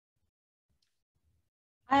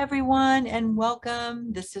Hi everyone and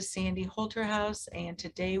welcome. This is Sandy Holterhouse and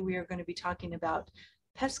today we are going to be talking about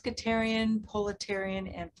pescatarian, pollotarian,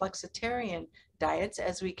 and flexitarian diets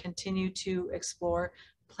as we continue to explore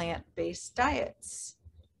plant-based diets.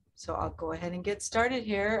 So I'll go ahead and get started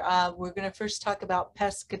here. We're going to first talk about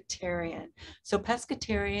pescatarian. So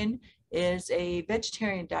pescatarian is a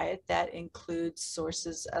vegetarian diet that includes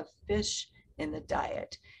sources of fish in the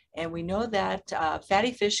diet. And we know that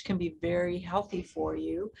fatty fish can be very healthy for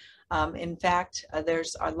you. In fact,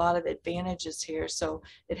 there's a lot of advantages here. So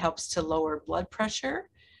it helps to lower blood pressure.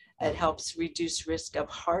 It helps reduce risk of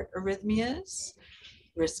heart arrhythmias,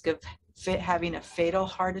 risk of having a fatal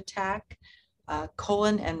heart attack,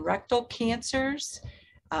 colon and rectal cancers,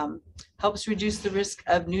 helps reduce the risk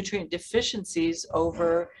of nutrient deficiencies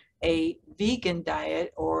over a vegan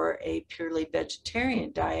diet or a purely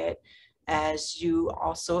vegetarian diet, as you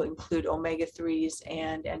also include omega-3s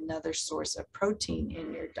and another source of protein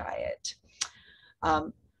in your diet.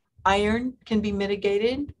 Iron can be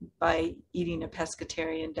mitigated by eating a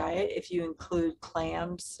pescatarian diet if you include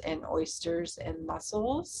clams and oysters and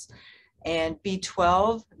mussels. And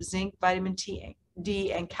B12, zinc, vitamin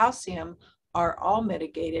D, and calcium are all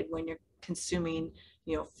mitigated when you're consuming,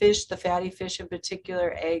 fish, the fatty fish in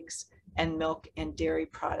particular, eggs, and milk and dairy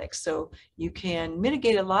products. So you can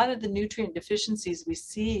mitigate a lot of the nutrient deficiencies we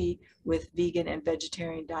see with vegan and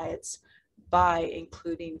vegetarian diets by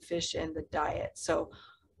including fish in the diet. So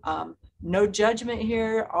no judgment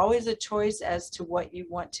here, always a choice as to what you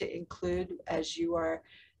want to include as you are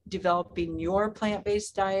developing your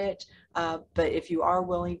plant-based diet. But if you are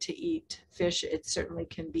willing to eat fish, it certainly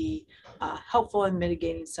can be helpful in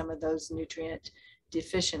mitigating some of those nutrient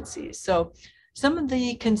deficiencies. So some of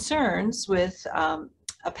the concerns with a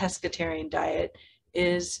pescatarian diet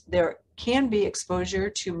is there can be exposure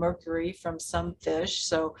to mercury from some fish.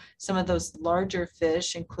 So some of those larger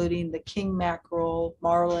fish, including the king mackerel,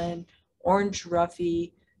 marlin, orange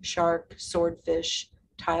roughy, shark, swordfish,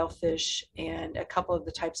 tilefish, and a couple of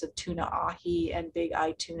the types of tuna, ahi, and big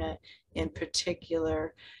eye tuna in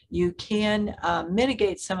particular. You can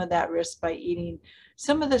mitigate some of that risk by eating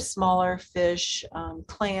some of the smaller fish,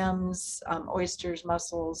 clams, oysters,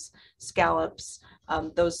 mussels, scallops.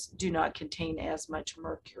 Those do not contain as much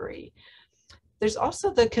mercury. There's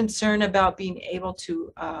also the concern about being able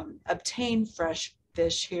to obtain fresh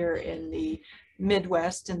fish here in the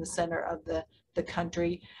Midwest, in the center of the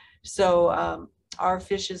country. So our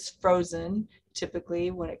fish is frozen typically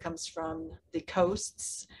when it comes from the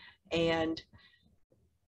coasts, and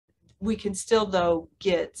we can still, though,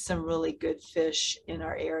 get some really good fish in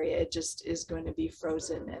our area. It just is going to be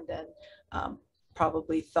frozen and then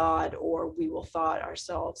probably thawed, or we will thaw it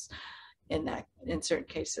ourselves in certain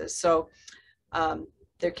cases. So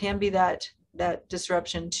there can be that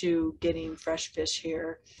disruption to getting fresh fish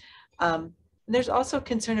here. There's also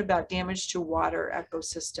concern about damage to water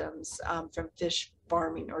ecosystems from fish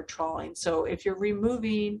farming or trawling. So if you're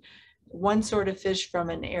removing one sort of fish from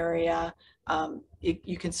an area,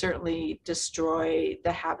 you can certainly destroy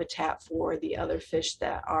the habitat for the other fish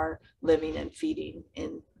that are living and feeding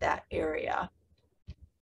in that area.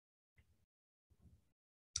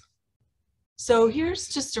 So here's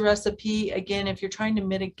just a recipe. Again, if you're trying to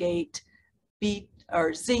mitigate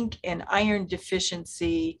zinc and iron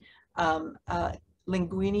deficiency,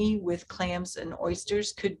 linguine with clams and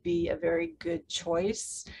oysters could be a very good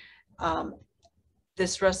choice.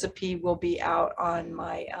 This recipe will be out on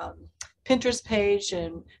my Pinterest page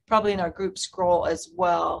and probably in our group scroll as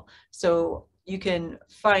well. So you can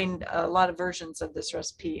find a lot of versions of this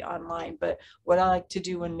recipe online, but what I like to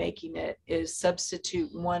do when making it is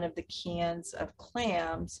substitute one of the cans of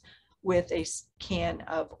clams with a can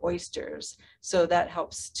of oysters. So that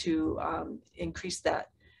helps to increase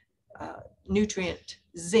that nutrient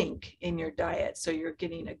zinc in your diet. So you're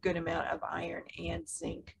getting a good amount of iron and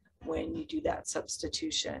zinc when you do that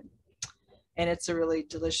substitution. And it's a really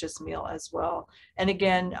delicious meal as well. And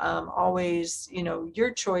again, always,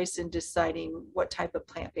 your choice in deciding what type of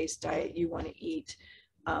plant-based diet you want to eat.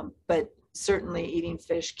 But certainly eating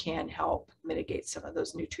fish can help mitigate some of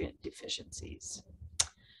those nutrient deficiencies.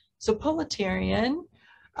 So Pollotarian,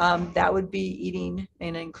 that would be eating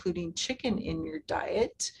and including chicken in your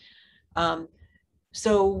diet.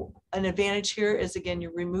 So an advantage here is, again,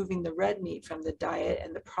 you're removing the red meat from the diet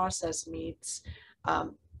and the processed meats,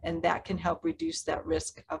 and that can help reduce that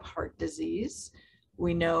risk of heart disease.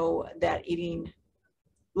 We know that eating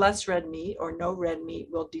less red meat or no red meat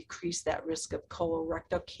will decrease that risk of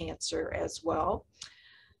colorectal cancer as well.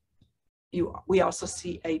 We also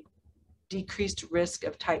see a decreased risk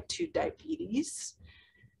of type 2 diabetes.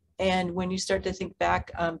 And when you start to think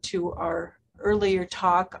back to our earlier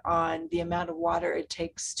talk on the amount of water it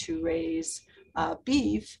takes to raise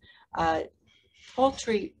beef,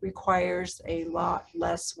 poultry requires a lot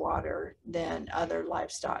less water than other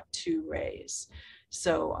livestock to raise.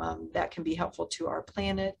 So that can be helpful to our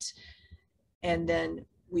planet. And then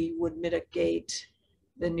we would mitigate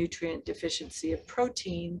the nutrient deficiency of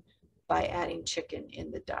protein by adding chicken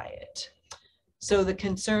in the diet. So the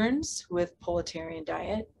concerns with Pollotarian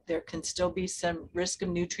diet, there can still be some risk of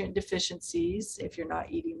nutrient deficiencies if you're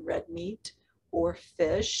not eating red meat or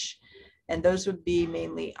fish. And those would be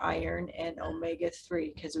mainly iron and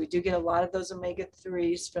omega-3, because we do get a lot of those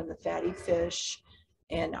omega-3s from the fatty fish,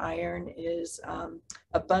 and iron is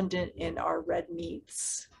abundant in our red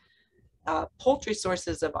meats. Poultry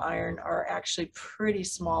sources of iron are actually pretty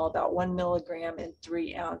small, about 1 milligram in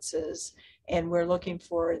 3 ounces, and we're looking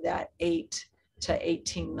for that 8 to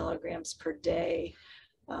 18 milligrams per day,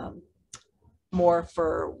 more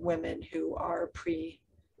for women who are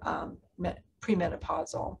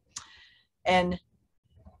premenopausal. And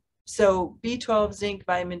so B12, zinc,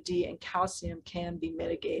 vitamin D, and calcium can be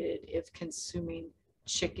mitigated if consuming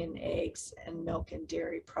chicken, eggs, and milk and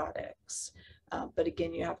dairy products. But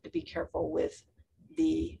again, you have to be careful with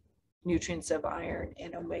the nutrients of iron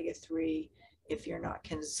and omega-3 if you're not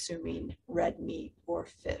consuming red meat or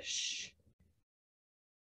fish.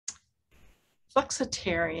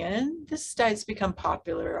 Flexitarian, this diet's become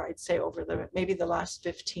popular, I'd say, over maybe the last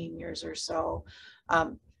 15 years or so.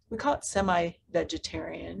 We call it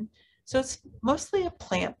semi-vegetarian. So it's mostly a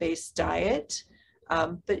plant-based diet,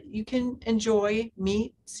 but you can enjoy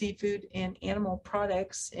meat, seafood, and animal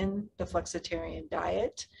products in the flexitarian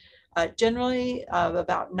diet. Generally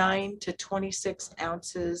about 9 to 26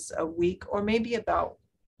 ounces a week, or maybe about,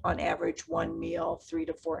 on average, 1 meal, 3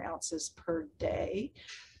 to 4 ounces per day.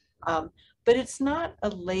 But it's not a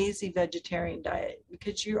lazy vegetarian diet,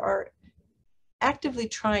 because you are actively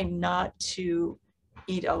trying not to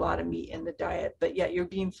eat a lot of meat in the diet, but yet you're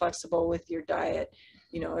being flexible with your diet.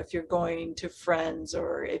 You know, if you're going to friends,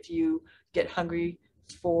 or if you get hungry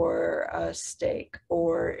for a steak,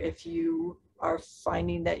 or if you are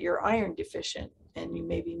finding that you're iron deficient and you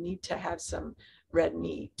maybe need to have some red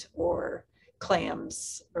meat or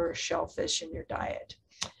clams or shellfish in your diet.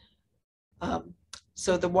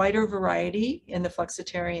 So the wider variety in the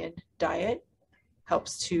flexitarian diet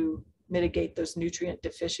helps to mitigate those nutrient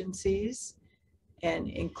deficiencies, and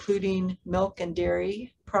including milk and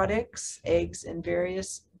dairy products, eggs, and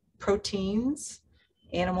various proteins,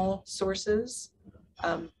 animal sources,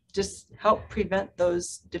 just help prevent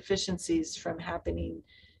those deficiencies from happening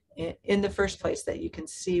in the first place that you can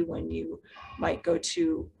see when you might go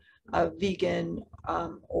to a vegan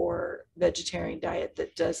or vegetarian diet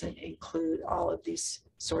that doesn't include all of these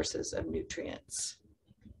sources of nutrients.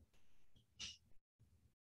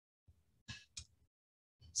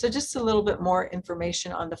 So just a little bit more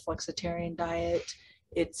information on the flexitarian diet.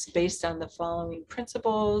 It's based on the following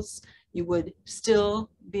principles. You would still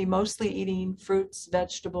be mostly eating fruits,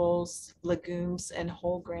 vegetables, legumes, and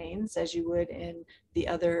whole grains as you would in the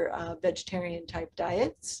other vegetarian type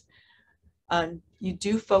diets. You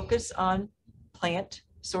do focus on plant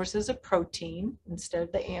sources of protein instead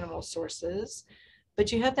of the animal sources,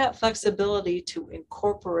 but you have that flexibility to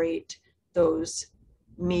incorporate those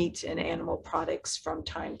meat and animal products from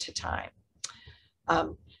time to time.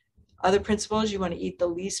 Other principles, you want to eat the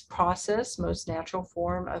least processed, most natural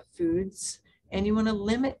form of foods, and you want to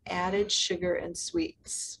limit added sugar and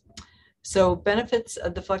sweets. So benefits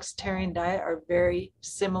of the flexitarian diet are very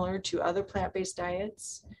similar to other plant-based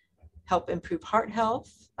diets. Help improve heart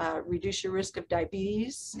health, reduce your risk of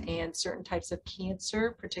diabetes and certain types of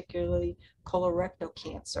cancer, particularly colorectal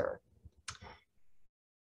cancer.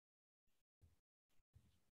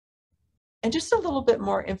 And just a little bit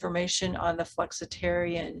more information on the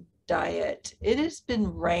flexitarian diet. It has been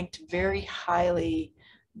ranked very highly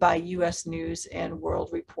by US News and World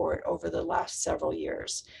Report over the last several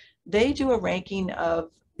years. They do a ranking of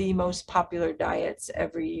the most popular diets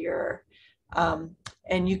every year.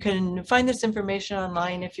 And you can find this information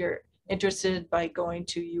online if you're interested by going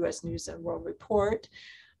to US News and World Report.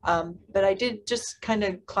 But I did just kind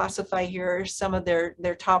of classify here some of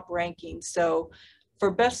their top rankings. So for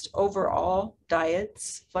best overall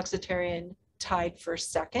diets, flexitarian tied for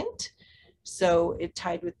second. So it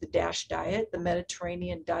tied with the DASH diet. The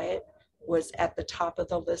Mediterranean diet was at the top of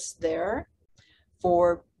the list there.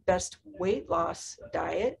 For best weight loss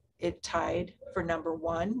diet, it tied for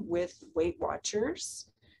 #1 with Weight Watchers.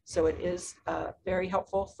 So it is very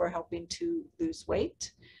helpful for helping to lose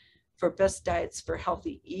weight. For best diets for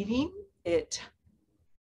healthy eating, it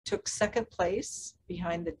took second place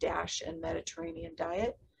behind the DASH and Mediterranean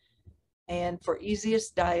diet. And for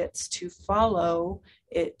easiest diets to follow,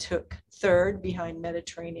 it took third behind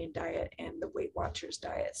Mediterranean diet and the Weight Watchers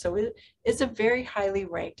diet. So it is a very highly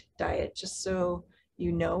ranked diet, just so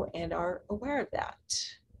you know and are aware of that.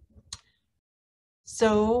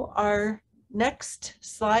 So our next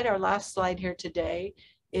slide, our last slide here today,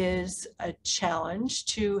 is a challenge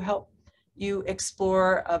to help you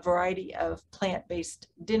explore a variety of plant-based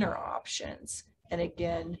dinner options. And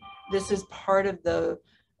again, this is part of the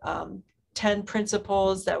 10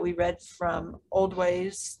 principles that we read from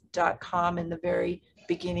oldways.com in the very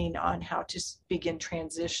beginning on how to begin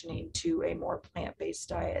transitioning to a more plant-based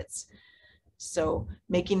diets. So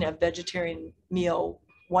making a vegetarian meal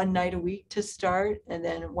one night a week to start, and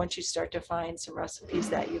then once you start to find some recipes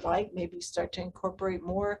that you like, maybe start to incorporate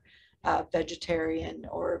more vegetarian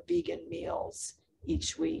or vegan meals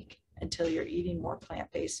each week until you're eating more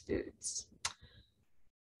plant-based foods.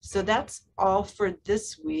 So that's all for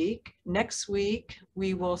this week. Next week,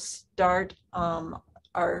 we will start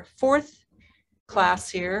our fourth class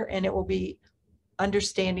here, and it will be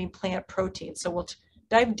understanding plant protein. So we'll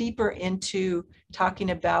dive deeper into talking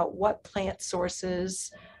about what plant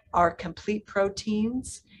sources are complete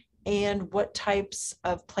proteins and what types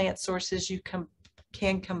of plant sources you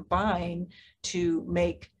can combine to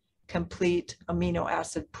make complete amino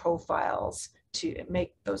acid profiles to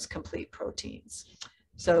make those complete proteins.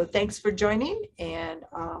 So thanks for joining, and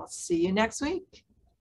I'll see you next week.